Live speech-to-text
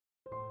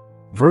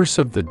Verse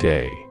of the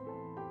day,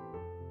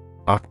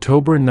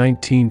 October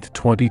 19th,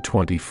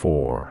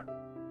 2024.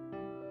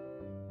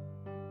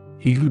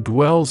 He who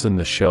dwells in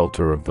the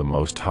shelter of the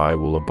Most High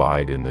will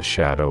abide in the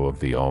shadow of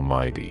the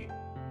Almighty.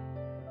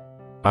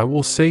 I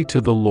will say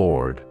to the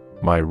Lord,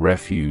 my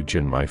refuge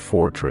and my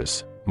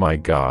fortress, my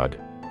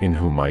God, in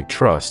whom I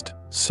trust.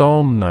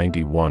 Psalm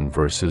 91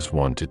 verses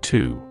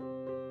 1-2.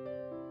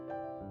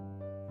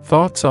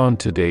 Thoughts on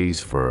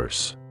today's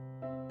verse.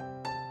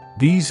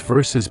 These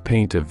verses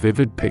paint a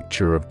vivid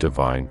picture of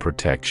divine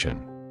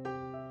protection.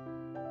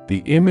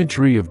 The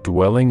imagery of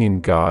dwelling in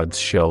God's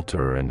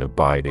shelter and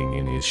abiding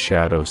in His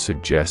shadow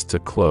suggests a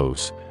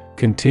close,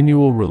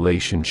 continual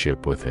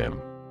relationship with Him.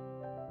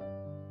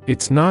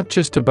 It's not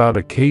just about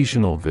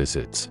occasional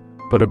visits,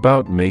 but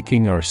about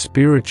making our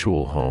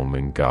spiritual home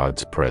in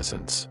God's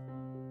presence.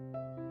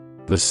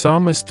 The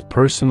psalmist's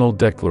personal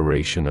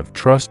declaration of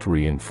trust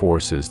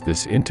reinforces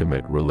this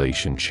intimate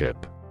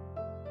relationship.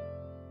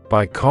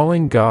 By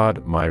calling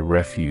God my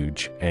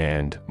refuge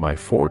and my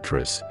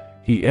fortress,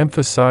 he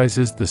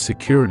emphasizes the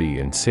security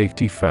and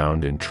safety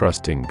found in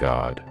trusting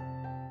God.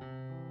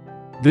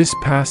 This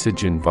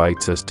passage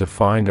invites us to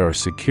find our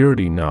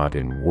security not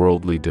in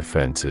worldly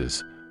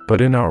defenses,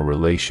 but in our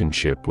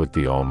relationship with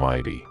the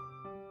Almighty.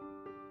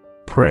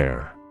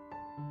 Prayer.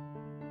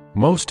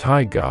 Most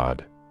High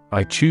God,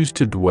 I choose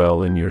to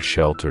dwell in your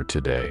shelter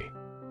today.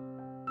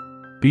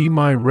 Be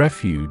my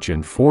refuge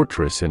and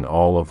fortress in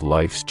all of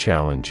life's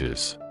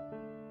challenges.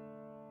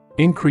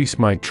 Increase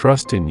my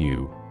trust in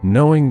you,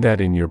 knowing that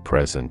in your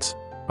presence,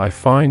 I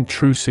find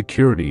true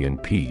security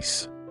and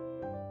peace.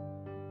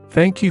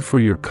 Thank you for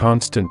your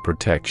constant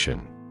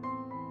protection.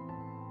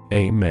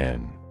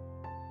 Amen.